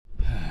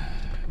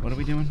What are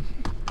we doing?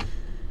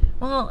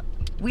 Well,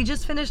 we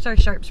just finished our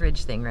Sharps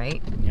Ridge thing,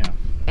 right? Yeah.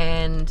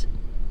 And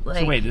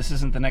like. So wait, this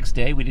isn't the next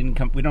day? We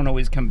don't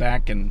always come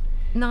back and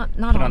not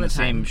put all on the the time.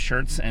 same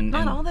shirts and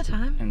Not all the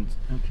time. And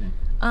okay.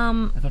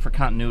 I thought for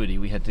continuity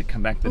we had to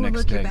come back the next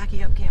look, day. you're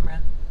backing up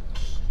camera.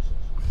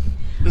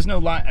 There's no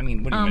line. I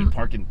mean, what are you going to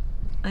park in?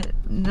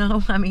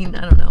 No, I mean,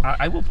 I don't know.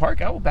 I will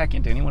park. I will back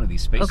into any one of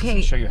these spaces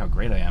and show you how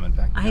great I am at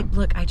backing up.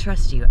 Look, I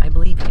trust you. I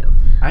believe you.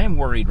 I am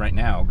worried right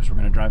now because we're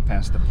going to drive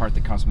past the part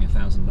that cost me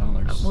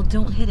 $1,000. Well,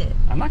 don't hit it.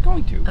 I'm not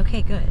going to.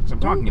 Okay, good. So I'm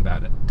talking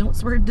about it. Don't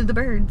swerve to the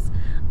birds.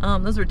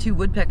 Those were two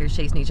woodpeckers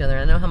chasing each other.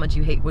 I know how much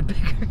you hate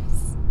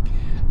woodpeckers.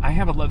 I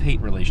have a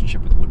love-hate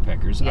relationship with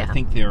woodpeckers. Yeah. I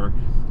think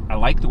I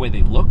like the way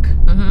they look.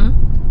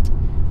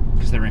 Mm-hmm.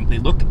 Because they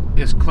look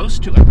as close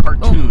to a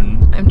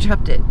cartoon. Oh, I'm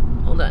trapped it.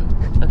 Hold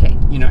on. Okay.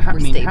 You know, how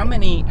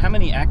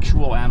many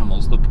actual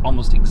animals look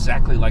almost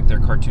exactly like their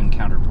cartoon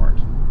counterpart?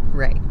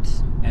 Right.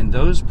 And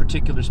those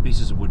particular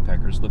species of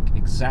woodpeckers look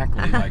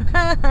exactly like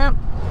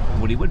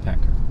Woody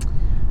Woodpecker.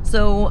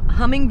 So,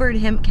 Hummingbird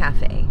Hemp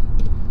Cafe.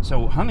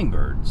 So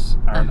hummingbirds,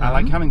 I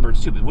like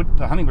hummingbirds too,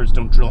 but hummingbirds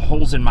don't drill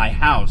holes in my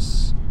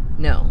house.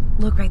 No.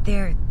 Look right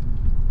there.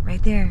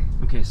 Right there.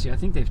 Okay, see, I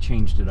think they've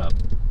changed it up.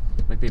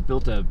 Like they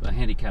built a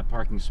handicap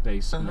parking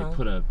space and they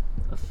put a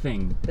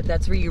thing. But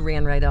that's where you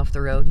ran right off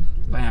the road?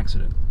 By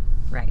accident.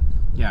 Right.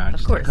 Yeah.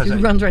 Of course, he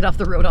runs right off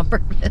the road on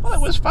purpose. Well,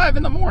 it was 5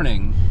 a.m.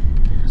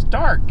 It was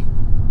dark.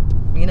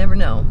 You never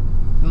know.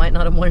 Might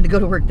not have wanted to go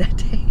to work that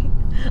day.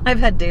 I've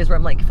had days where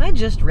I'm like, if I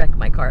just wreck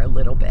my car a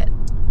little bit.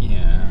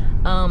 Yeah.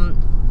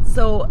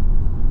 So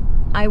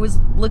I was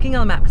looking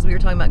on the map because we were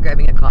talking about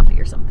grabbing a coffee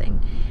or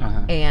something. You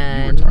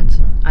And were talking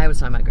about. I was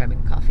talking about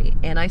grabbing a coffee.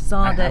 And I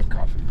saw that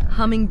coffee.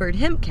 Hummingbird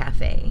Hemp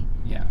Cafe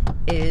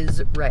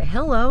is right.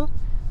 Hello.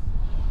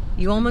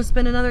 You almost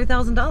spent another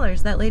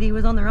 $1,000. That lady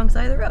was on the wrong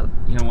side of the road.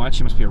 You know what?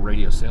 She must be a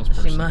radio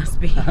salesperson. She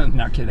must be.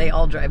 Not kidding. They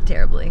all drive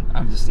terribly.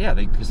 I'm just,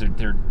 because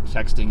they're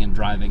texting and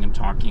driving and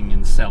talking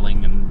and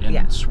selling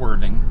and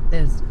swerving.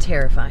 It's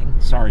terrifying.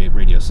 Sorry,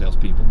 radio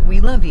salespeople. We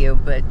love you,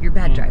 but you're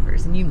bad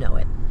drivers, and you know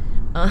it.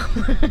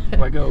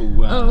 Do I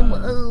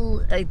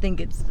go? I think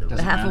it's half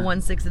matter. of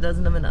one, 6 a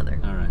dozen of another.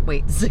 All right.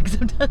 Wait, 6 a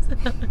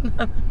dozen of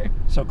another.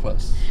 So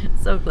close.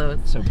 So close.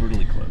 So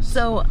brutally close.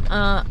 So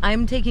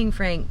I'm taking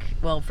Frank.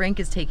 Well, Frank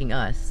is taking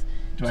us.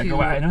 I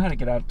go? I know how to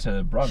get out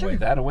to Broadway. Sure.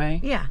 That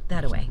away? Yeah,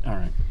 that away. All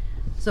right.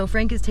 So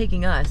Frank is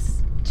taking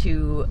us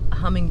to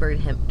Hummingbird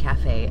Hemp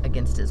Cafe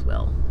against his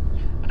will.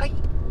 What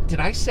did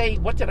I say?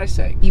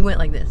 You went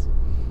like this.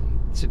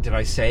 So did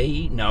I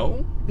say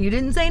no? You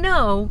didn't say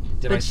no.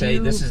 Did I say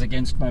this is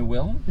against my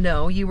will?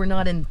 No, you were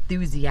not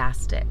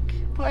enthusiastic.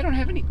 Well, I don't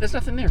have any. There's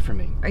nothing there for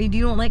me. You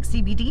don't like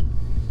CBD?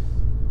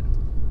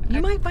 You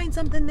might find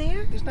something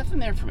there. There's nothing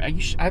there for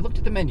me. I looked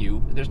at the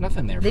menu. There's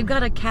nothing there for me. They've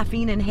got a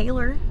caffeine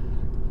inhaler.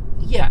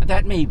 Yeah,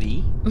 that may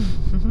be. I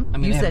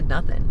mean, you said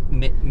nothing.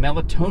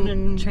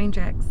 Melatonin. Train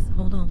tracks.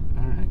 Hold on.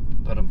 All right.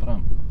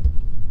 Ba-dum.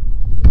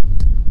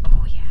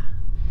 Oh, yeah.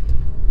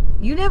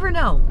 You never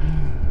know.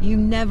 You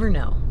never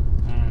know.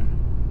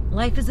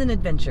 Life is an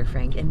adventure,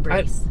 Frank.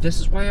 Embrace. This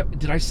is why.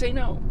 Did I say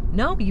no?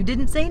 No, you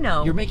didn't say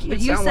no. You're making it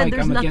but you sound said like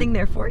there's I'm nothing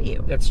there for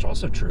you. That's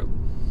also true.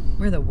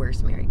 We're the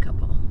worst married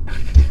couple.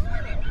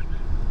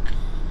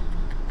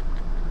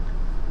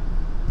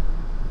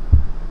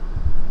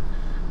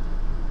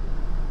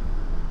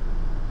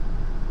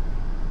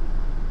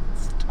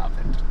 Stop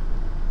it.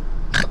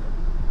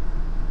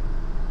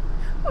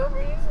 What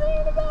were you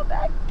saying about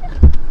that?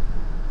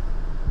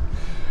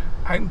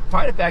 I'm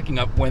fine at backing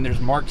up when there's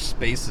marked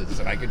spaces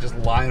and I could just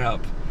line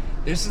up.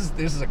 This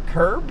is a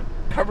curb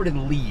covered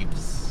in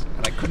leaves,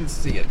 and I couldn't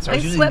see it. So I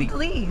was swept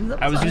leaves.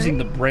 I was using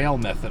the Braille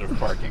method of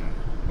parking,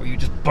 where you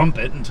just bump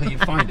it until you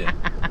find it.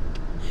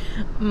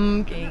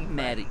 Okay. I'm not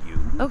mad at you.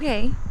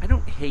 Okay. I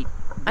don't hate.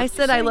 I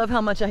said I love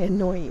how much I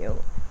annoy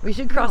you. We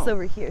should cross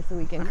over here so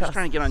we can cross. I'm just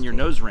trying to get on your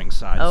nose ring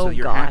side, oh, so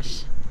you're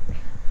gosh.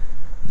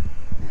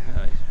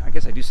 happy. I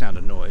guess I do sound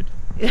annoyed.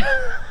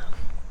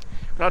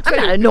 But I'll tell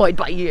I'm not annoyed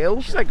by you.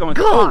 She's like going,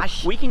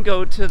 gosh. We can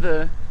go to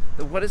the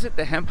what is it?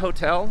 The Hemp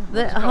Hotel?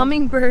 The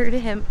Hummingbird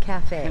Hemp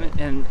Cafe.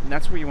 And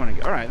that's where you want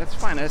to go. All right, that's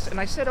fine. And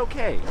I said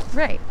okay.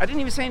 Right. I didn't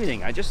even say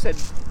anything. I just said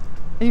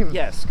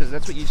yes, because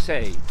that's what you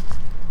say.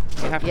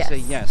 You have to say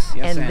yes.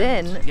 Yes, and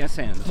then yes,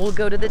 and. We'll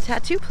go to the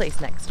tattoo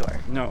place next door.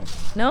 No.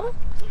 No?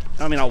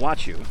 I mean, I'll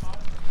watch you.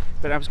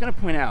 But I was going to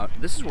point out,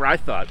 this is where I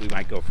thought we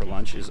might go for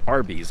lunch, is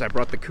Arby's. I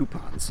brought the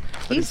coupons.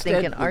 But He's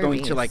thinking we're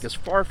going to like as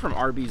far from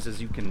Arby's as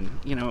you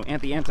can,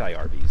 the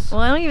anti-Arby's. Well,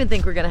 I don't even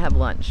think we're going to have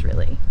lunch,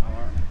 really.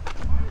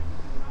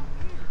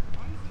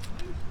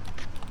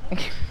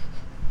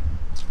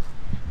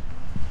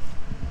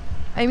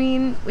 I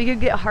mean, we could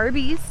get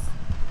Harby's.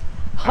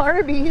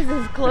 Harby's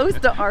is close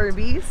to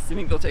Arby's. You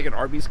think they'll take an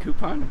Arby's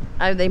coupon?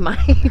 They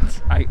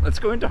might. Let's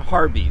go into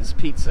Harby's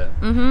Pizza,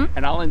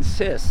 and I'll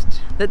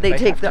insist that they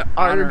take the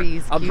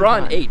Arby's I'll coupon. draw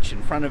an H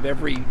in front of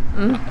every...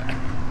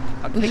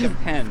 I'll take a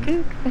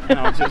pen, and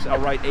I'll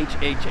write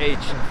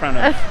HHH in front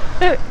of...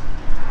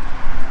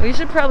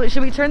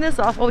 Should we turn this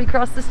off while we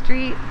cross the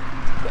street?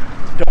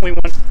 Don't we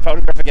want...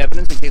 photographic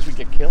evidence in case we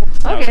get killed.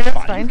 No, Okay, it's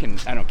that's fine. You can.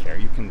 I don't care.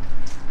 You can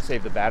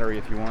save the battery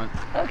if you want.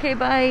 Okay,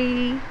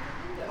 bye.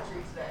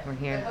 We're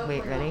here.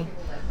 Wait, ready?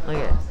 Look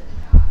at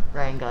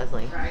Ryan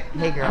Gosling.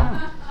 Hey,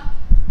 girl.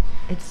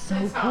 It's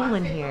so cool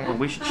in here. Well,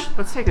 we should.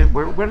 Let's take it.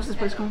 Where is this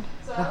place going?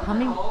 The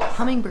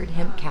Hummingbird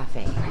Hemp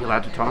Cafe. Are you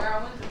allowed to talk?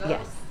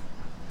 Yes.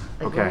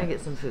 Like, Okay. we're gonna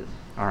get some food.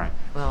 All right.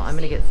 Well, I'm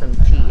gonna get some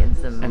tea and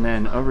some. And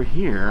then over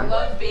here, I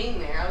love being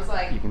there. I was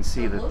like, you can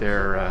see that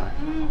they're.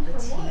 the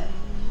tea.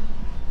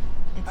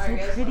 It's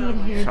so pretty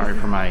in here. Sorry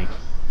for my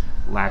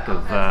lack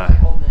of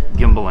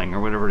gimbaling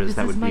or whatever it is This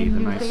that is would my be. The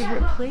new nice.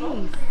 favorite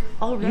place.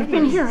 Already. You've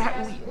been here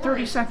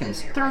 30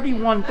 seconds,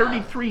 31,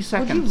 33 Would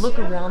seconds. you look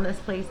around this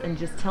place and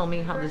just tell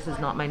me how this is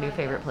not my new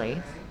favorite place?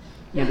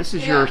 Yeah, this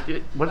is your.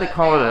 What do they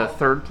call it? A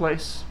third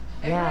place?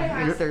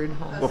 Yeah, your third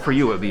home. Well, for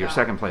you it would be your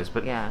second place,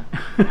 but Yeah.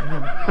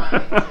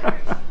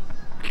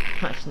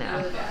 Hush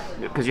now.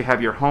 because you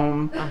have your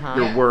home, Uh-huh.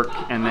 your work,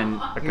 and then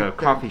like Your a third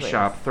coffee place.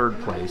 shop, third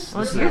place.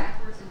 Well, This it's is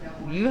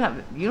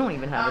you don't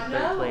even have a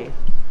third place.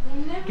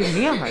 Give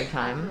me a hard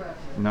time.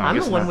 no, I I'm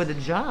guess the one not. with a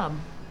job.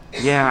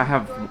 Yeah,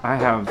 I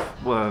have.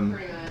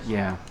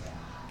 Yeah.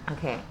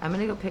 Okay, I'm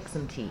gonna go pick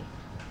some tea.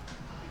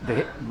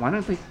 Why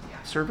don't they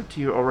serve it to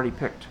you already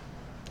picked?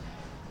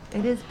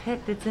 It is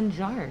picked. It's in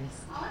jars.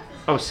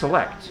 Oh,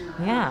 select.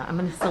 Yeah, I'm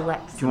gonna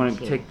select Do you some want to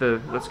tea. take the?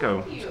 Let's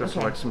go. Let's go Okay,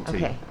 select some tea.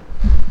 Okay.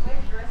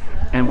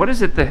 And what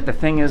is it? The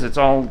thing is, it's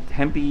all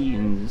hempy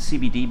and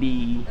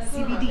CBDB.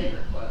 CBD.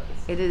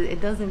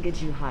 It doesn't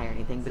get you high or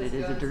anything, but it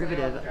is a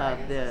derivative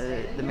of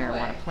the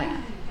marijuana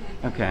plant.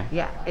 Okay.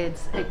 Yeah, it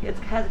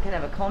has kind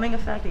of a calming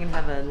effect. It can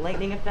have a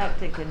lightening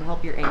effect. It can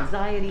help your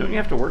anxiety. Don't you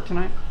have to work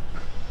tonight?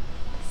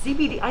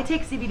 CBD. I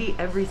take CBD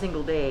every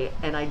single day,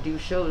 and I do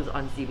shows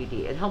on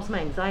CBD. It helps my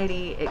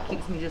anxiety. It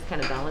keeps me just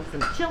kind of balanced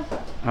and chill.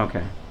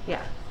 Okay.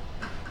 Yeah.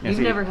 Yeah, You've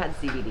see- never had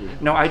CBD.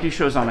 No, I do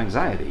shows on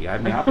anxiety.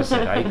 I'm the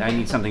opposite. I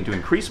need something to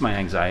increase my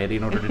anxiety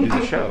in order to do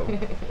the show.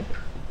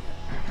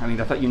 I mean,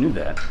 I thought you knew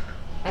that.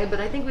 But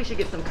I think we should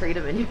get some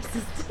kratom in your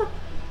system.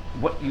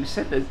 What you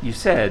said? That you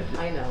said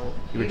I know.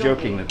 you were don't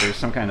joking need- that there's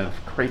some kind of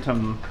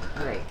kratom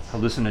Right.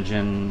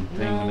 hallucinogen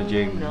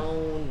thingamajig.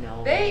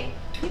 No.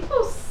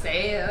 people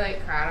say it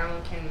like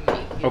kratom can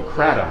make you. Oh,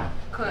 kratom.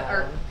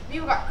 Or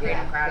people got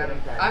Yeah, kratom.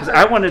 kratom does. I've 'Cause heard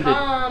I wanted to-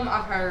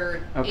 I've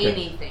heard Okay.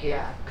 anything.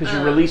 Yeah. Because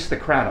you release the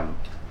kratom.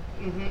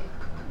 hmm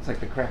It's like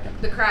the kraken.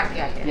 The Kraken.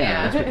 Kraken.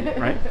 Yeah, that's what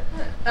you, right?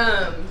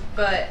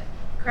 But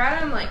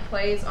kratom like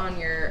plays on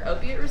your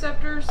opiate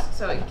receptors,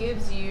 so it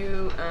gives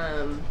you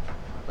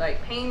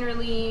like pain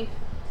relief,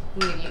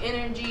 can give you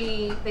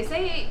energy. They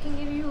say it can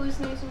give you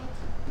hallucinations.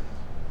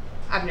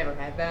 I've never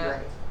had that. Right.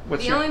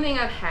 What's the your- only thing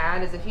I've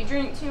had is if you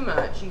drink too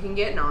much, you can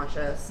get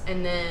nauseous,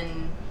 and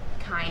then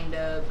kind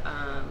of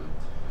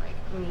like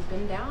when you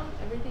bend down,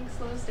 everything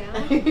slows down.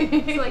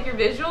 So like your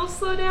visuals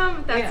slow down,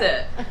 but that's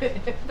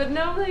it. But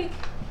no like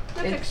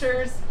no It's-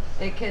 pictures.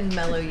 It can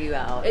mellow you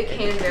out. It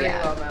can very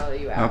Yeah. well mellow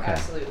you out. Okay.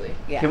 Absolutely.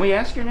 Yeah. Can we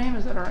ask your name?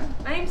 Is that all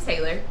right? My name's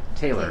Taylor.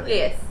 Taylor.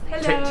 Yes.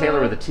 Hello.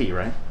 Taylor with a T,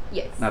 right?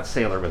 Yes. Not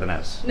sailor with an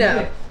S.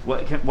 No.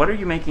 What are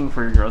you making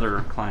for your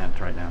other client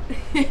right now?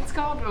 It's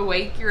called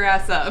Wake Your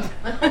Ass Up.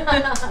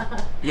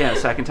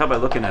 Yes, I can tell by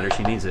looking at her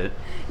she needs it.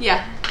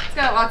 Yeah. It's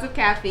got lots of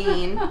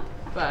caffeine,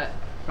 but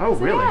Oh,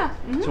 really? yeah.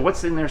 Mhm. So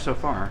what's in there so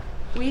far?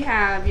 we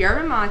have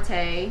yerba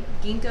mate,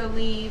 ginkgo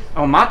leaf,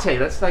 Oh, mate.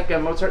 That's like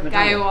Mozart in the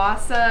Jungle.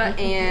 gaiawasa,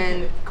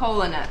 and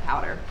cola nut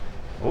powder.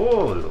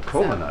 Oh, the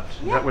cola So, nut.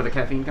 Is yeah. that where the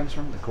caffeine comes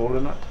from? The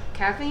cola nut?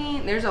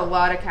 Caffeine, there's a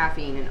lot of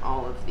caffeine in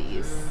all of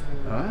these.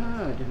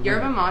 Ah, I didn't know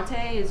Yerba that.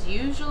 mate is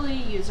usually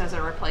used as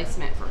a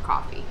replacement for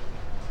coffee.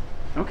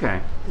 Okay.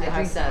 It I drink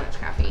has so that. much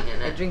caffeine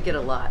in I it. drink it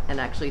a lot,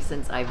 and actually,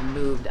 since I've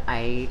moved,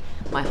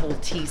 my whole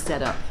tea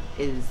setup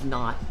is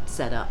not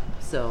set up.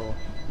 So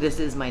this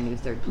is my new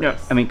third place. No,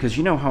 I mean, because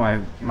you know how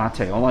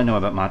mate, all I know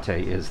about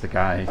mate is the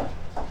guy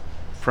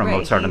from Right,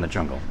 Mozart he- in the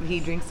Jungle. He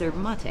drinks yerba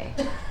mate.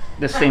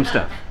 The same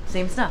stuff.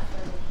 Same stuff.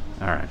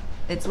 All right.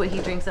 It's what he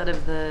drinks out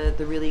of the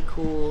really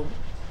cool,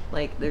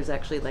 like, there's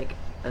actually like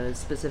a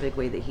specific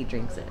way that he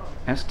drinks it.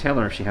 Ask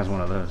Taylor if she has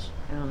one of those.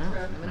 I don't know.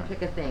 I'm gonna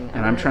pick a thing.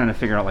 And I'm trying to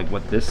figure out like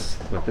what this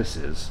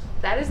is.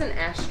 That is an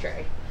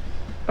ashtray.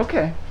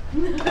 Okay.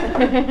 You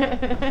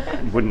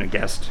wouldn't have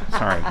guessed.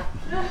 Sorry.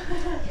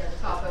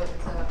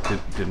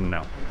 Didn't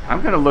know.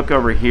 I'm going to look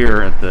over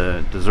here at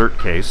the dessert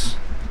case.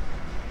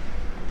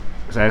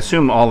 Because I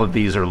assume all of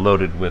these are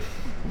loaded with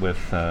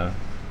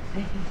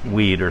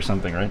weed or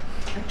something, right?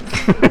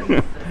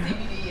 CBD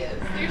is.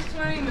 There's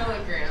 20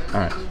 milligrams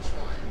All right. in each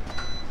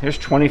one. Here's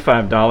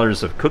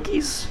 $25 of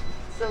cookies.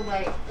 So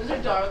like, Those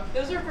are dogs.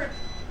 Those are for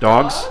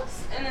Dogs?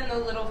 and then the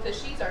little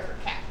fishies are for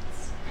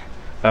cats.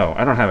 Oh,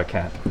 I don't have a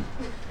cat.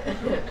 you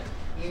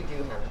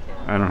do have a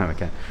cat. I don't have a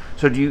cat.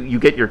 So do you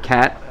get your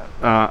cat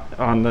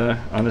on the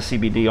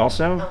CBD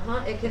also?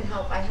 It can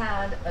help. I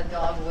had a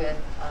dog with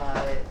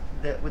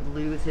that would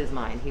lose his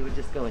mind. He would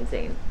just go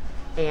insane.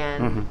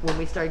 And Mhm. when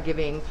we started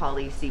giving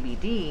Polly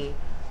CBD,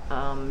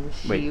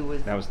 she Wait,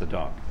 was that was the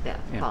dog. yeah,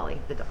 yeah. Polly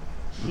the dog.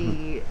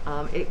 She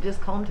it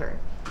just calmed her.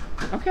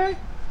 Okay.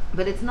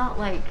 But it's not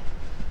like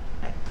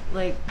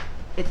Like,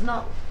 it's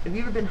not. Have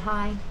you ever been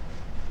high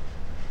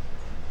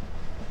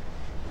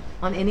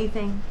on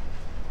anything?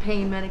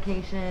 Pain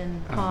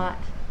medication, pot.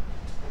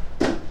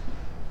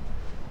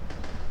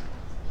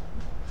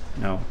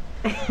 No.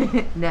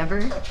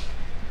 Never.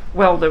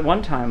 Well, the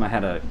one time I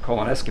had a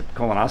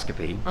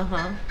colonoscopy.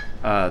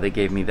 They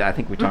gave me that. I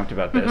think we talked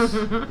about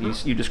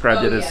this. You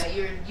described it as.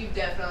 You've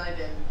definitely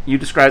been. You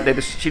described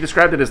it. She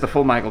described it as the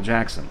full Michael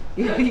Jackson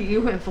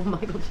You went full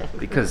Michael Jackson.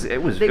 because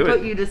it was. They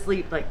put you to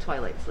sleep like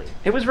Twilight sleep.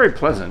 It was very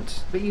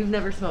pleasant. But you've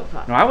never smoked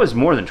pot. No, I was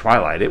more than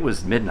Twilight. It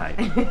was midnight.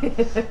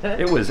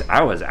 I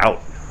was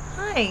out.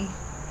 Hi.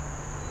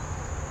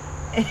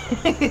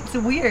 It's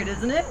weird,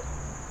 isn't it?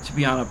 To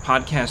be on a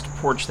podcast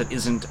porch that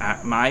isn't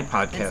my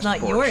podcast It's not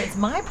porch. yours. It's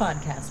my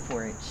podcast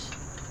porch.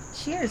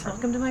 Cheers.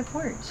 Welcome to my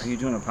porch. Are you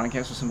doing a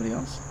podcast with somebody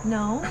else?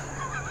 No.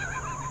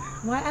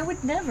 Why? I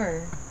would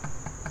never.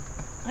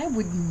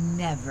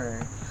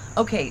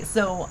 Okay,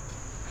 so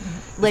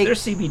like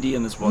Is there CBD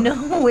in this water?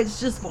 no, it's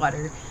just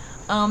water.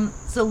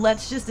 So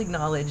let's just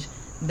acknowledge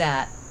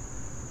that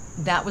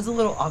was a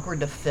little awkward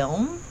to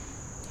film.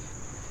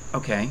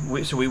 Okay,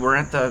 so we were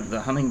at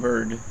the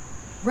Hummingbird.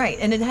 Right,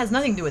 and it has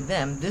nothing to do with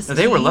them.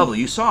 They were lovely.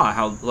 You saw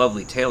how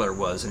lovely Taylor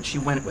was, and she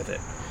went with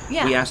it.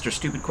 Yeah. We asked her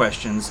stupid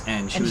questions,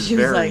 and she was she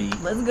was very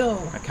like, "Let's go."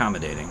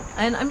 accommodating.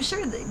 And I'm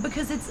sure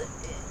because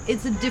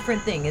it's a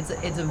different thing. It's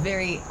a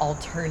very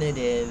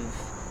alternative.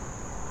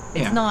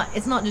 It's Yeah.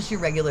 It's not just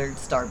your regular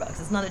Starbucks.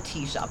 It's not a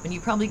tea shop, and she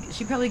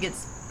probably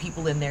gets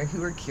people in there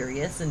who are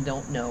curious and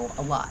don't know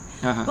a lot.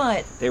 Uh-huh.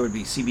 But They would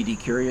be CBD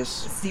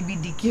curious.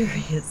 CBD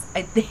curious.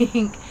 I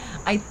think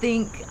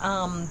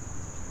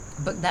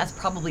but that's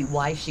probably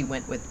why she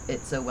went with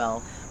it so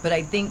well. But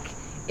I think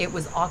it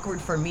was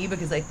awkward for me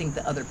because I think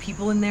the other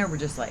people in there were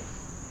just like,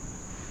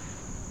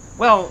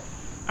 Well,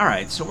 all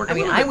right. So we're.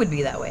 I would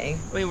be that way.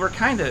 I mean, we're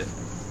kind of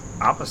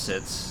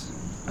opposites.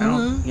 I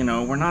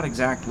don't. We're not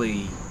exactly. I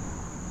mean,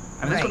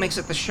 that's Right. what makes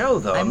it the show,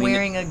 though. I'm I mean,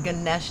 wearing a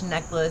Ganesh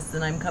necklace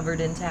and I'm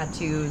covered in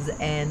tattoos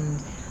and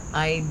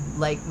I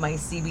like my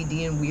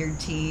CBD and weird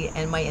tea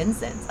and my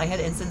incense. I had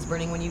incense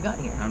burning when you got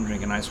here. I'm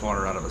drinking ice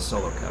water out of a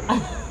Solo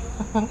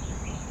cup.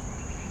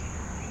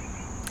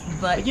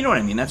 But You know what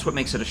I mean? That's what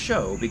makes it a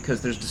show,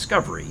 because there's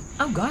discovery.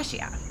 oh gosh,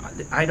 yeah.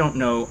 I don't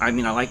know. I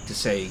mean, I like to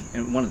say,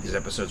 in one of these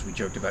episodes we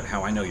joked about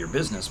how I know your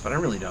business, but I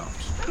really don't.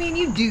 I mean,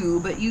 you do,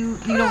 but you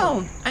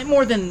Well, don't. I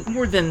more than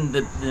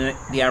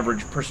the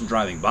average person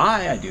driving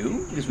by, I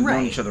do, because we've known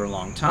Right. each other a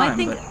long Well, time.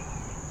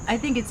 I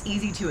think it's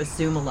easy to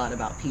assume a lot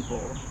about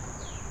people,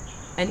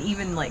 and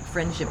even like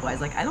friendship wise.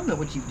 Like I don't know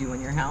what you do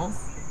in your house,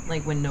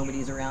 like when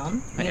nobody's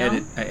around. I you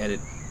know? edit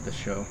the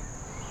show.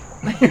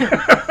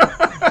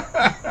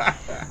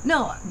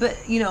 No, but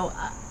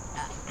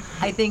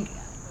I think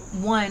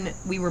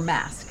we were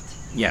masked,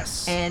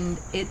 Yes. and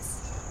it's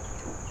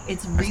I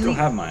really. still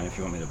have mine if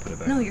you want me to put it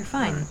back. No, you're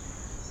fine. All right.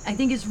 I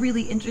think it's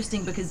really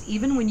interesting because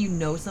even when you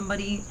know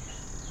somebody,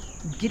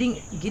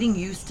 getting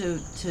used to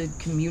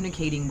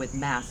communicating with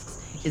masks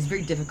is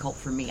very difficult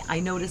for me. I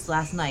noticed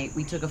last night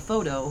we took a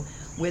photo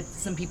with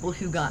some people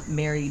who got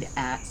married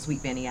at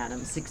Sweet Fanny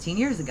Adams 16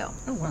 years ago.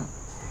 Oh, wow.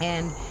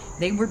 And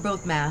they were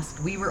both masked.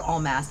 We were all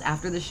masked.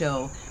 After the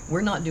show, we're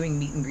not doing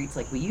meet and greets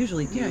like we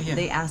usually do. Yeah.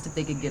 They asked if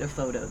they could get a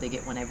photo. They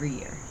get one every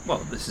year. Well,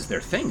 this is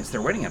their thing. It's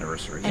their wedding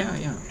anniversary.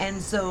 Yeah.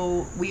 And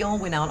so we all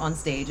went out on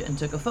stage and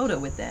took a photo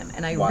with them.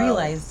 And I Wow.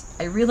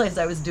 realized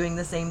I was doing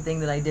the same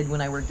thing that I did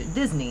when I worked at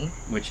Disney.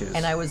 Which is...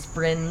 And I was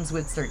friends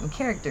with certain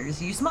characters.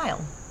 You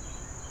smile.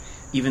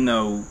 Even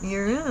though...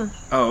 You're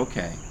Oh,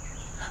 okay.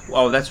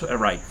 Oh, that's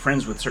right.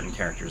 Friends with certain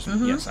characters.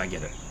 Mm-hmm. Yes, I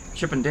get it.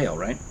 Chip and Dale,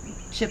 right?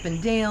 Chip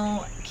and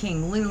Dale,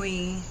 King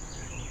Louie,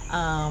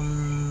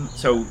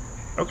 So,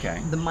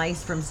 okay. the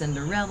mice from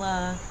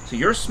Cinderella. So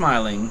you're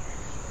smiling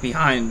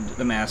behind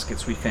the mask at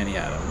Sweet Fanny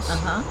Adams.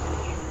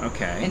 Uh-huh.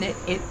 Okay. And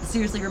it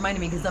seriously reminded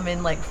me because I'm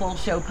in like full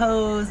show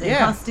pose and Yeah.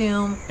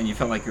 costume. And you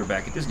felt like you were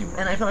back at Disney World.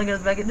 And I felt like I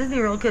was back at Disney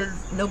World because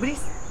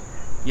nobody's...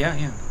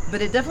 Yeah.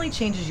 But it definitely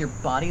changes your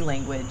body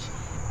language.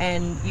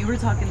 And you were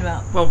talking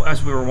about... Well,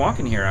 as we were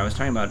walking here, I was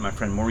talking about my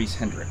friend Maurice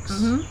Hendricks,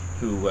 Mm-hmm.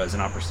 who was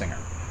an opera singer.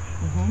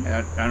 Mhm.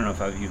 And I don't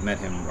know if you've met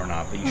him or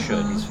not, but you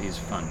should. He's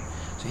fun.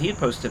 So he had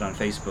posted on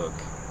Facebook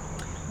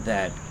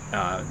that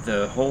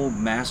the whole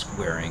mask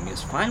wearing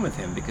is fine with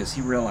him because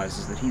he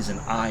realizes that he's an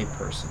eye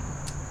person.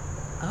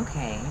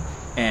 Okay.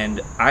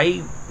 And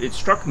it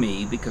struck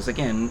me because,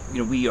 again,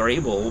 we are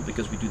able,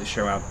 because we do the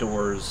show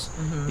outdoors,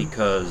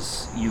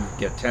 because you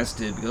get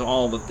tested, because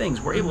all the things,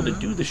 we're able to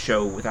do the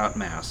show without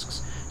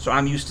masks. So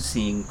I'm used to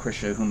seeing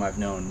Krisha, whom I've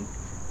known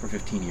for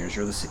 15 years.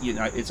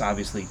 It's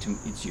obviously,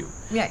 it's you.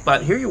 Yeah.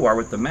 But here you are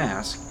with the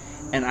mask,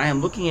 and I am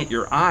looking at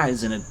your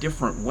eyes in a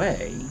different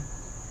way,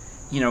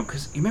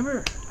 because you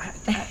remember,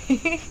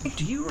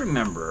 do you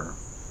remember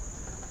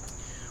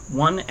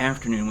one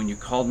afternoon when you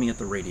called me at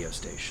the radio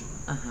station?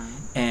 Uh-huh.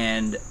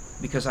 And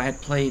because I had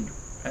played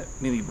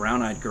maybe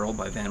Brown Eyed Girl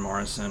by Van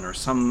Morrison or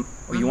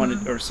you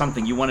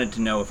wanted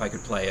to know if I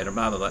could play it or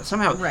blah, blah, blah.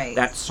 Somehow Right.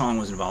 that song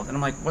was involved. And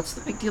I'm like, what's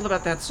the big deal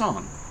about that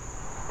song?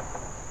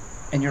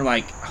 And you're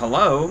like,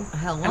 hello?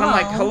 Hello? And I'm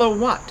like, hello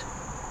what?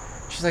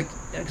 She's like,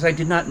 because I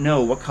did not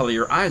know what color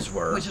your eyes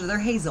were. Which are they're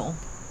hazel.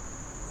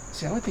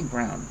 See, I would think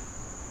brown.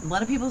 A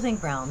lot of people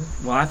think brown.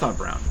 Well, I thought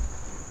brown.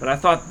 But I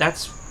thought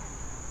that's...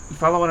 You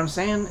follow what I'm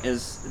saying?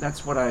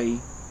 That's what I...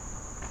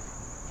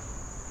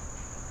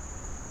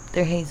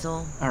 They're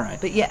hazel. All right.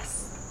 But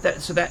yes.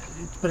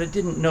 But I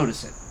didn't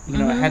notice it. You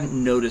know, I hadn't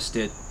noticed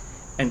it,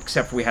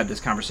 except we had this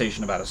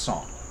conversation about a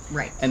song.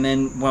 Right. And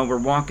then while we're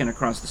walking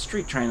across the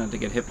street trying not to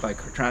get hit by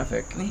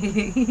traffic,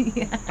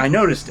 Yeah. I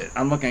noticed it.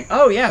 I'm looking,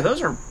 oh yeah,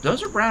 those are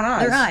brown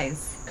eyes. They're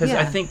eyes. Because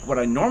yeah. I think what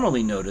I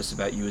normally notice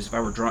about you is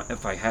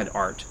if I had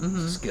art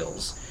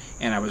skills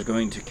and I was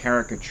going to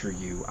caricature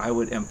you, I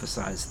would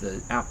emphasize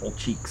the apple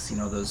cheeks, you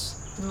know, those.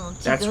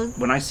 That's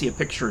when I see a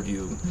picture of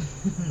you,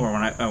 or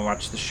when I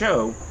watch the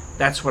show.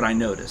 That's what I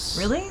notice.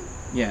 Really?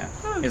 Yeah.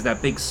 Is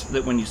that big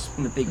that when you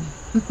the big,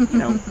 you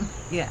know.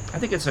 Yeah. I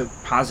think it's a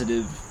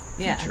positive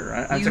Yeah.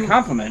 feature. It's a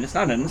compliment. It's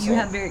not an insult. You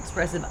have very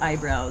expressive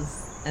eyebrows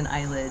and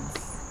eyelids.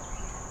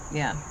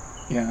 Yeah.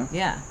 Yeah.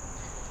 Yeah.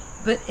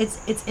 But it's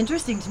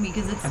interesting to me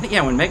because it's. I think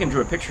when Megan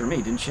drew a picture of me,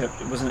 didn't she?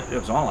 It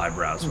was all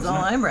eyebrows. It's wasn't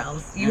all it?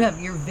 eyebrows.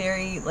 You're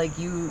very like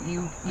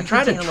you. I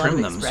try to contain a lot of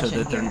trim them so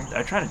expression that here.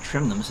 I try to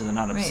trim them so they're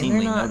not Right,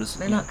 obscenely they're not, noticeable.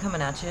 They're not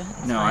coming at you.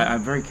 It's No, fine.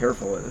 I'm very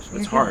careful. It's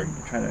You're hard.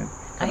 good. I try to.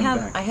 I cut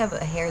them back. have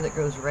a hair that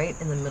grows right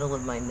in the middle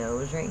of my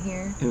nose right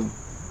here, Ooh,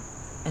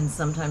 and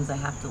sometimes I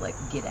have to like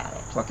get at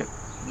it. pluck it.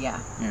 Yeah.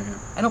 Yeah.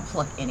 I don't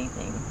pluck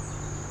anything.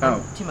 Oh.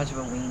 I'm too much of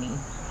a weenie.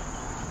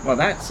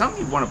 Well, some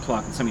you want to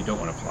pluck and some you don't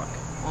want to pluck.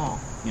 Oh.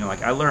 You know,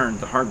 like I learned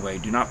the hard way: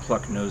 do not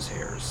pluck nose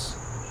hairs.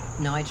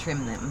 No, I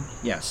trim them.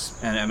 Yes,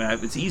 and I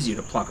mean it's easier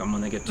to pluck them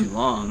when they get too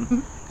long.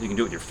 'Cause you can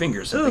do it with your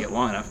fingers if they get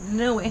long enough.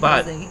 No way,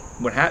 But Jose.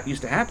 what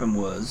used to happen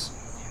was,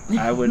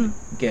 I would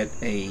get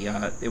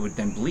it would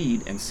then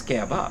bleed and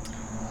scab up,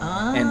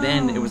 and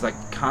then it was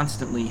like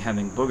constantly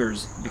having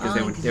boogers because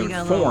they would 'cause you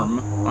got a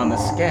form on the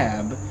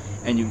scab,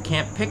 and you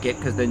can't pick it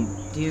because then.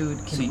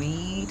 Dude, can See-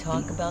 we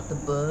talk about the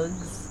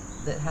bugs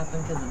that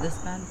happened because of this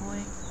bad boy?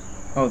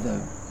 Oh,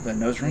 the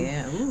nose ring.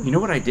 Yeah. Ooh. You know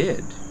what I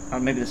did?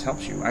 Maybe this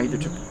helps you. I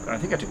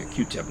think I took a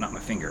Q-tip, not my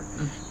finger,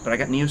 but I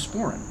got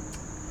Neosporin,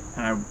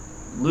 and I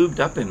lubed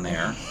up in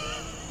there,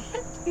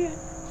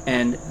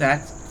 and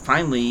that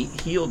finally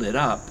healed it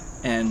up.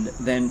 And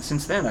then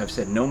since then, I've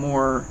said no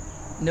more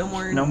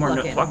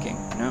plucking.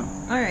 No.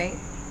 All right.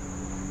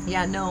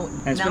 Yeah, no.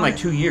 And it's now been like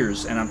 2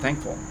 years, and I'm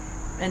thankful.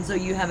 And so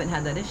you haven't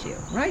had that issue.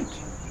 Right.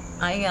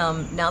 I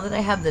now that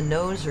I have the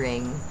nose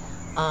ring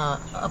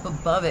up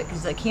above it,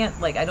 because I can't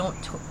I don't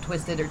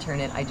twist it or turn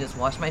it. I just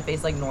wash my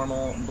face like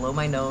normal, blow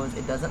my nose.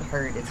 It doesn't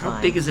hurt. It's How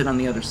fine. big is it on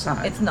the other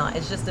side? It's not.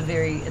 It's just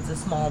it's a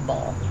small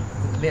ball.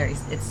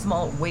 It's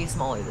small, way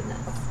smaller than that.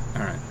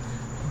 All right.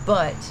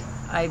 But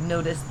I've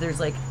noticed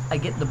there's I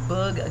get the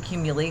bug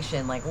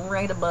accumulation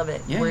right above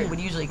it, Yeah, where yeah. it would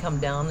usually come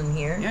down in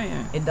here. Yeah,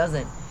 yeah. It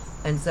doesn't.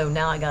 And so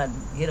now I gotta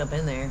get up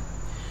in there.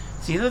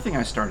 See, the other thing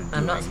I started doing.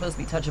 I'm not supposed to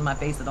be touching my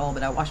face at all,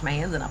 but I wash my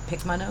hands and I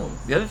pick my nose.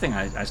 The other thing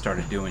I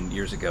started doing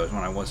years ago is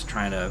when I was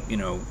trying to,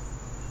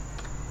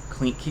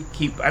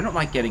 keep. I don't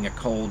like getting a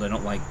cold. I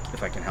don't like,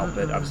 if I can help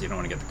it. Obviously, you don't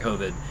want to get the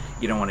COVID.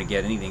 You don't want to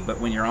get anything. But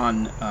when you're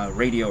on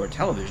radio or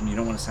television, you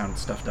don't want to sound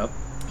stuffed up.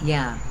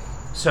 Yeah.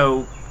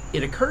 So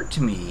it occurred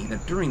to me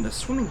that during the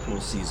swimming pool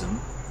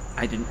season,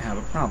 I didn't have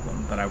a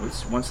problem. But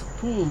once the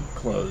pool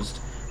closed,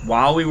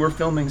 while we were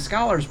filming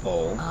Scholars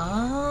Bowl,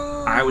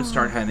 Oh. I would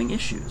start having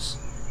issues.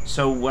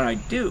 So what I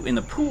do in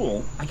the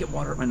pool, I get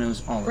water up my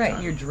nose all the time.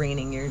 Right, you're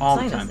draining your all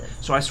sinuses. the time.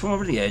 So I swim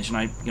over to the edge and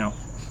I,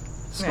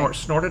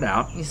 snort it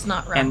out. You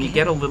snot rocket. And you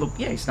get a little,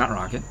 you snot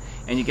rocket,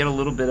 and you get a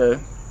little bit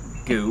of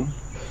goo.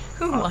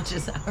 Who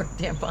watches our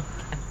damn podcast?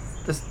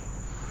 This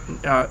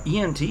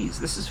ENTs.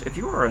 This is if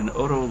you are an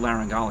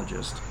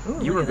otolaryngologist,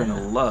 Ooh, you are look at going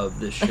to that. love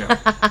this show.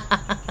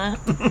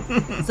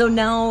 So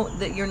now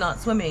that you're not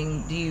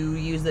swimming, do you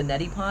use the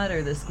neti pot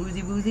or the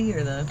squoozy woozy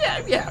or the?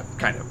 yeah,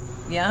 kind of.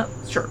 Yeah.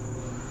 Sure.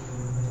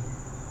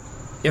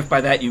 If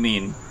by that you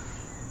mean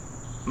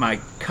my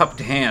cupped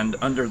hand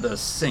under the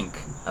sink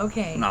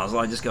Okay. nozzle,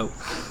 I just go,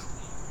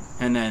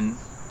 and then.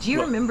 Do you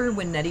Look. remember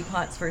when neti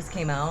pots first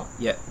came out?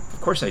 Yeah,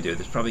 of course I do.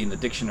 There's probably in the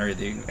dictionary.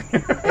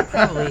 It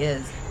probably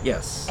is.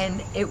 Yes.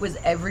 And it was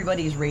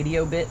everybody's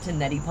radio bit to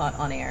neti pot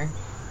on air.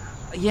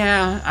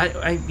 Yeah,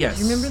 I yes.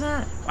 Do you remember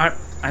that?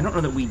 I don't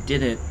know that we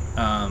did it.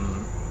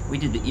 We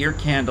did the ear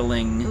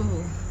candling.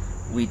 Ooh.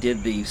 We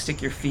did the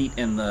stick your feet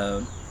in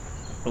the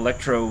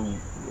electro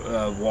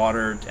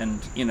water,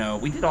 and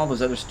we did all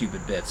those other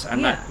stupid bits.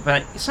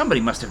 But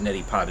somebody must have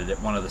neti potted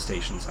at one of the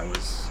stations I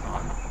was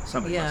on.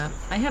 Somebody Yeah, must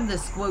have. I have the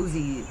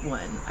squozy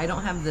one. I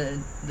don't have the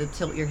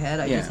tilt your head.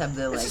 I just have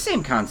the It's the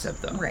same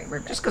concept though. Right.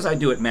 Just because I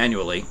do it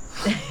manually,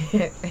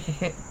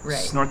 Right.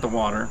 snort the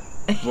water,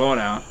 blow it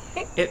out,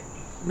 it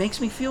makes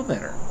me feel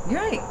better.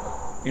 You're right.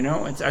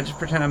 I just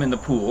pretend I'm in the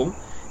pool,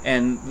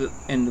 and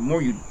the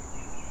more you,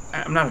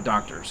 I'm not a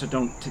doctor, so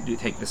don't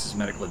take this as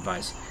medical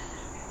advice.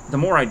 The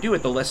more I do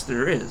it, the less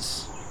there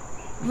is.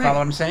 You Right. follow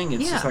what I'm saying?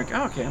 It's just Yeah. like,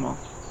 oh, okay, I'm all.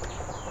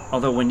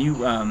 Although when you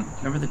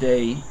remember the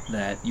day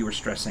that you were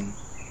stressing,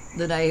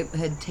 That I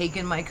had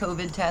taken my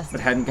COVID test, but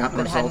hadn't gotten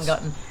but results. hadn't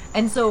gotten.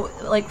 And so,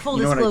 like, full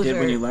You know what I disclosure, did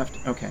when you left?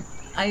 Okay.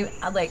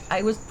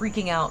 I was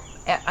freaking out.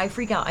 I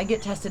freak out. I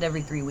get tested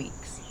every 3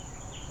 weeks.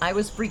 I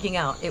was freaking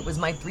out. It was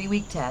my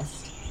 3-week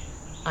test.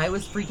 I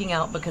was freaking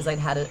out because I'd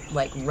had a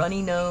like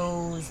runny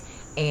nose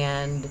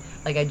and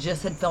like I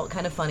just had felt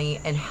kind of funny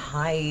and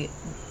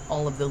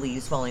all of the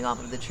leaves falling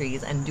off of the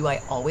trees. And do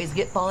I always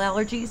get fall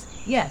allergies?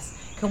 Yes.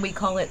 Can we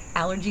call it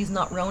allergies,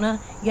 not Rona?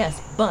 Yes.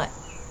 But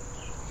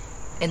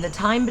in the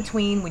time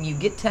between when you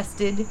get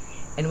tested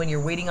and when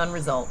you're waiting on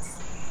results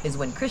is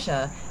when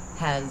Krisha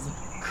has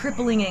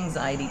crippling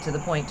anxiety to the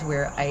point to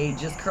where I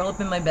just curl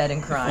up in my bed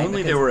and cry. If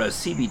only because there were a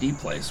CBD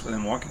place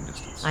within walking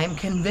distance. I'm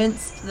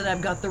convinced that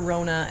I've got the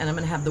Rona and I'm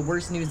going to have the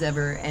worst news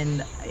ever,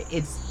 and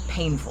it's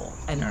painful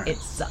and All right. it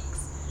sucks.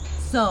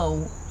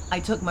 So I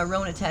took my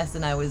Rona test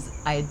and I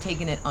had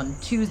taken it on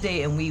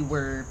Tuesday and we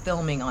were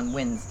filming on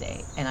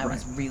Wednesday, and I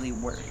was really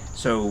worried.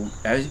 So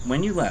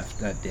when you left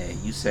that day,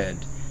 you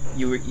said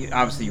you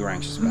obviously you were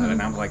anxious about it,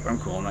 and I'm like, I'm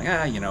cool. I'm like,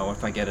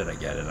 if I get it, I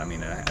get it. I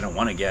mean, I don't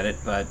want to get it,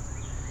 but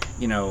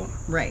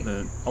Right.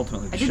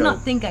 Ultimately the I did show.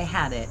 not think I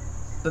had it,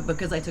 but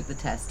because I took the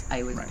test,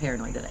 I was Right.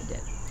 paranoid that I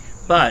did.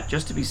 But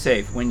just to be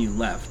safe, when you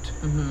left,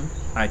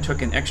 I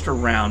took an extra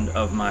round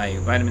of my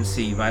vitamin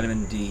C,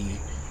 vitamin D,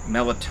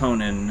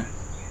 melatonin,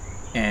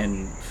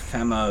 and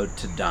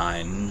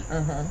famotidine,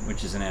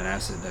 which is an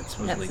antacid that's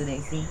supposedly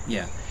Hepcidase.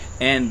 yeah.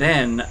 And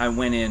then I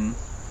went in,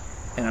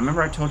 and I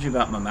remember I told you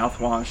about my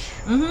mouthwash.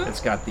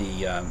 It's got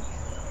the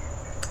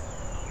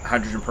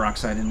hydrogen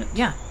peroxide in it.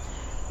 Yeah.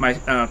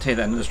 I'll tell you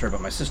that another story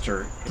about my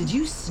sister. Did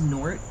you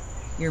snort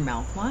your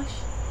mouthwash?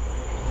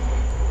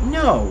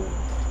 No,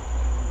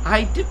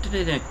 I dipped it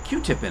in a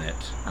Q-tip in it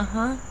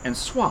Uh-huh. and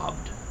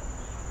swabbed.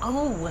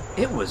 Oh,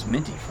 It was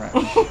minty fresh.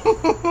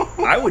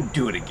 I would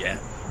do it again.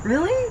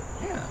 really?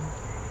 Yeah.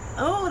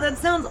 Oh, that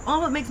sounds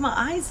awful. It makes my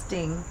eyes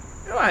sting.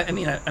 I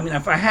mean,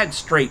 if I had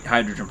straight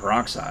hydrogen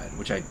peroxide,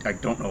 which I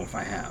don't know if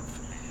I have.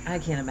 I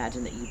can't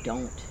imagine that you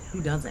don't.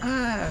 Who doesn't?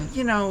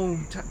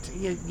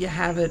 You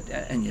have it,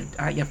 and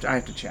I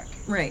have to check.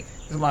 Right.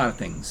 There's a lot of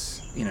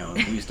things, we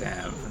used to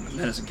have in the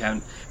medicine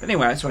cabinet. But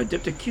anyway, so I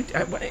dipped a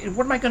Q-tip. What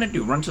am I going to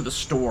do? Run to the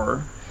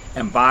store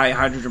and buy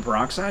hydrogen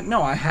peroxide?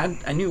 No, I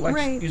knew I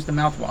Right. used the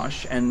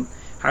mouthwash, and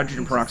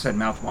hydrogen peroxide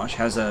mouthwash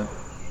has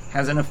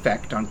an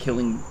effect on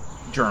killing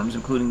germs,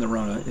 including the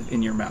Rona,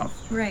 in your mouth.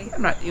 Right.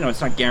 I'm not, it's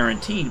not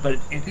guaranteed, but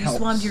it You helps.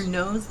 swabbed your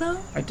nose, though?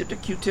 I dipped a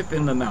Q-tip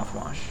in the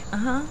mouthwash.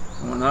 Uh-huh.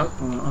 Went up,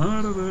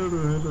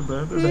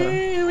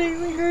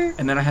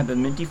 and then I had the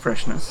minty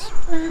freshness,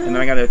 and then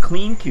I got a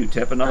clean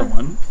Q-tip, another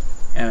one,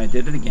 and I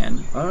did it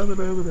again. Oh,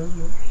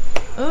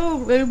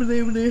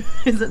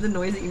 is that the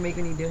noise that you make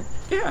when you do it?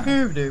 Yeah,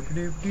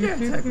 yeah,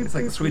 exactly. It's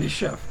like the Swedish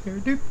Chef.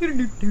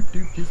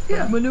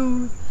 Yeah. My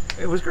nose.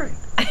 It was great.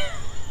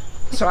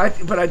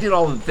 But I did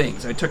all the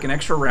things. I took an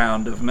extra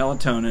round of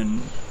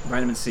melatonin,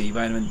 vitamin C,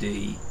 vitamin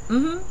D,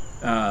 the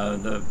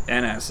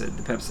antacid,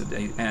 the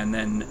Pepcid, and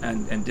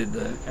then did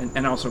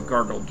and also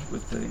gargled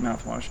with the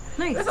mouthwash.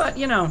 Nice. I thought,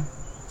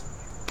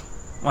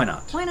 why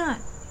not? Why not?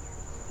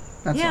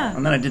 That's Yeah. all.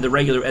 And then I did the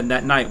regular, and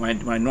that night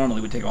when I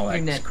normally would take all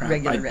Your that crap,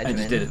 regular I regimen.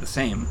 just did it the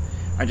same.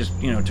 I just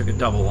took a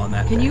double on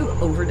that. Can day. you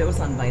overdose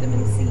on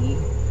vitamin C?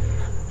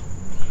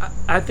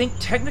 I think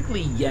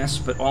technically yes,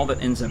 but all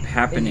that ends up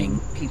happening,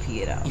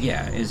 PP it out.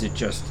 is it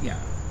just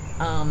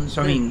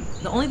So, the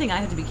only thing I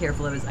have to be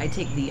careful of is I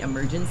take the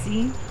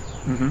emergency,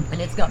 Mhm.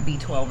 and it's got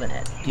B12 in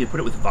it. Do you put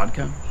it with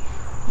vodka?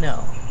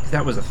 No. 'Cause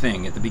that was a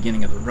thing at the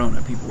beginning of the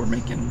Rona. People were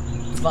making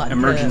Vodka,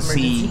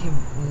 emergency.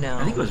 No.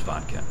 I think it was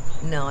vodka.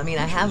 No, I mean,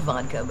 I have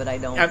vodka, but I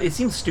don't. It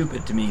seems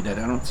stupid to me that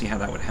I don't see how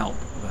that would help.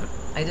 But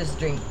I just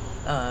drink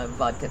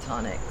vodka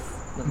tonics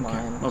with okay.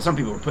 lime. Well, some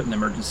people were putting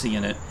emergency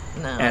in it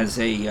No. as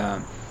a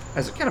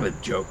kind of a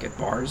joke at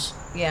bars.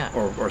 Yeah.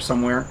 Or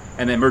somewhere,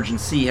 and the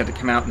emergency had to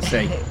come out and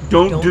say,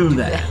 "Don't do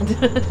that."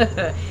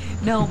 that.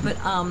 No, but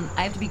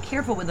I have to be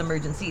careful with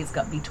emergency. It's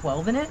got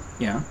B12 in it,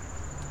 Yeah.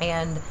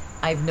 and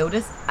I've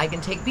noticed I can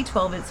take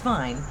B12, it's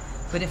fine.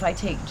 But if I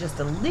take just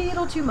a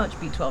little too much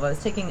B12, I was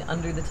taking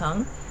under the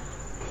tongue,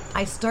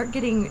 I start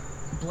getting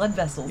blood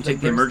vessels. You that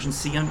take the burst.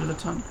 emergency under the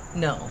tongue.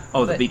 No.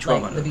 Oh, the but,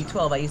 B12 like, under the the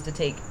B12. I used to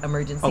take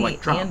emergency Oh,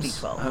 like drops. and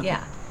B12. Okay.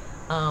 Yeah.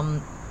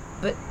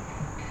 But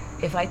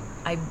if I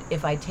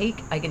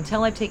can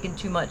tell I've taken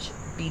too much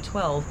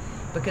B12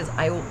 because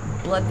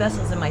blood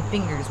vessels in my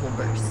fingers will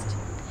burst,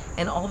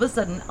 and all of a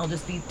sudden I'll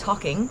just be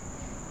talking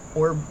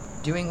or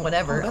doing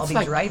whatever. I'll be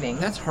driving.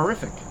 That's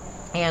horrific.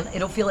 And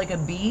it'll feel like a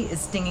bee is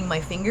stinging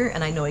my finger,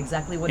 and I know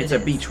exactly what It's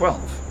it a is. B12.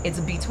 It's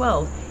a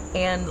B12,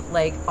 and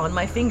like on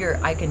my finger,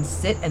 I can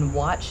sit and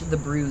watch the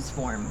bruise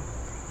form.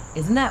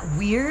 Isn't that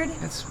weird?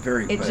 That's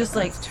very. It just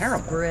like that's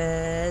terrible.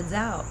 spreads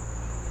out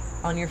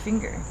on your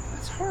finger.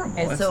 That's horrible.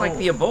 And It's so- like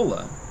the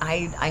Ebola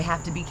I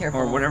have to be careful.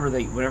 or whatever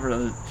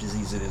other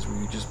disease it is where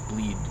you just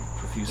bleed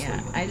profusely.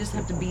 Yeah, I just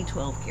have to be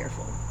 12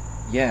 careful.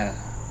 Yeah.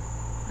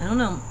 I don't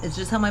know. It's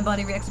just how my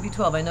body reacts to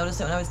B12. I noticed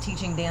it when I was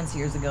teaching dance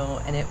years ago,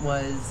 and it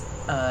was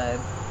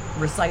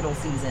recital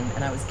season,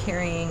 and I was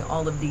carrying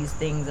all of these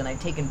things, and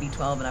I'd taken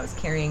B12, and I was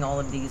carrying all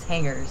of these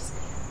hangers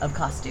of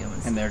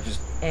costumes. And they're just.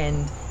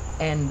 And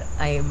and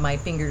my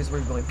fingers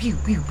were going pew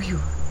pew pew,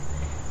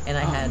 and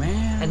I had,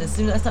 man. and as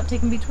soon as I stopped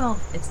taking B12,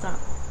 it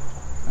stopped.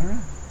 All right.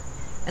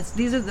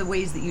 These are the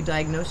ways that you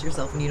diagnose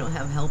yourself when you don't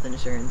have health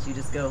insurance. You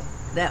just go,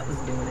 that was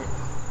doing it.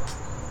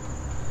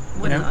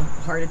 What You know- a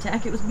heart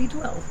attack! It was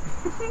B12.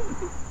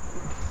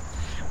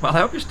 Well, I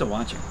hope you're still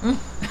watching.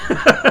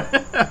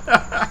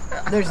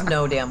 There's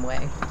no damn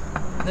way.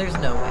 There's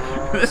no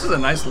way. This is a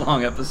nice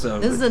long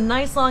episode. This is a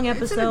nice long It's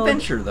episode. an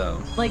adventure,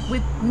 though. Like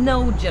with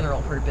no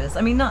general purpose.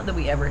 I mean, not that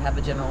we ever have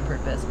a general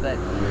purpose, but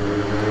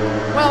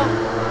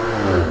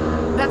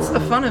Well, that's the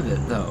fun of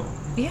it, though.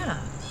 yeah.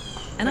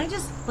 And I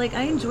just like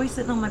I enjoy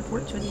sitting on my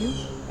porch with you.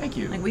 Thank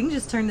you. Like we can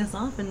just turn this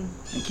off and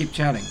And keep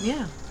chatting.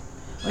 yeah.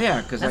 Oh,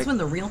 yeah, because That's when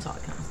the real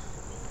talk comes.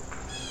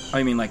 Oh,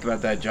 you mean like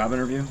about that job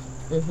interview?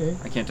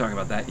 Mm-hmm. I can't talk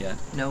about that yet.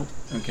 Nope.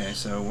 Okay,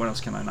 so what else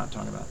can I not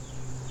talk about?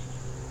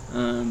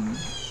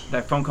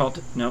 That phone call.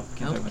 Nope,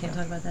 can't Nope. talk about Can't that.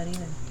 talk about that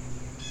either.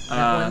 That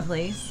Uh, one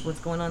place. What's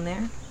going on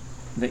there?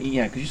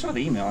 Yeah, because you saw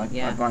the email. I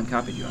Yeah. blind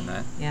copied you on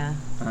that. Yeah.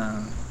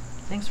 Uh,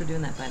 Thanks for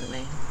doing that, by the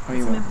way. Oh, That's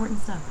you're some welcome.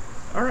 important stuff.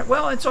 all right.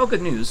 Well, it's all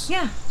good news.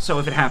 Yeah. So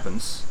if it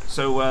happens, say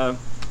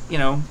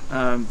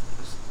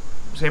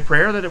a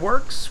prayer that it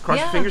works. Cross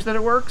your Yeah. fingers that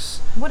it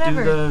works.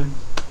 Whatever. Do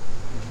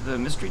the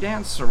mystery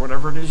dance or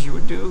whatever it is you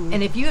would do.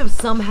 And if you have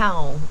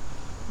somehow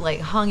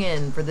like hung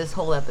in for this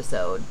whole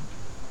episode,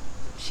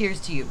 cheers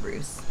to you,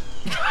 Bruce.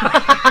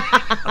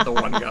 The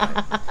one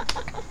guy.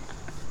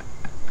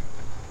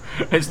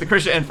 It's the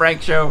Krisha and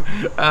Frank show.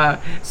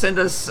 Send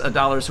us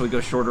 $1 so we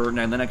go shorter in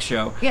the next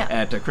show Yeah.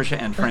 at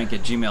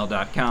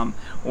krishaandfrank@gmail.com,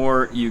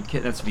 or you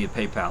can, that's via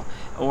PayPal,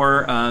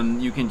 or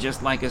you can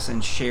just like us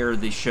and share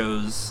the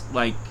shows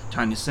like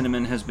Tanya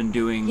Cinnamon has been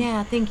doing.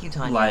 Yeah, thank you,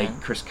 Tanya.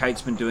 Like Chris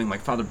Kite's been doing,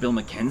 like Father Bill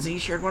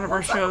McKenzie shared one of our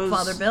What's up, shows.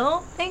 Father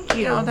Bill? Thank you.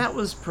 You know, that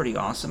was pretty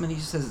awesome, and he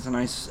says it's a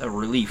nice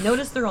relief.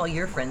 Notice they're all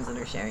your friends that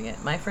are sharing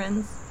it. My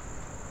friends,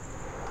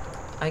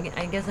 I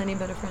guess I need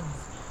better friends.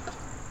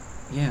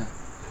 Yeah.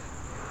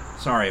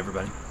 Sorry,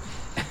 everybody.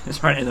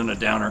 It's right on a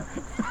downer.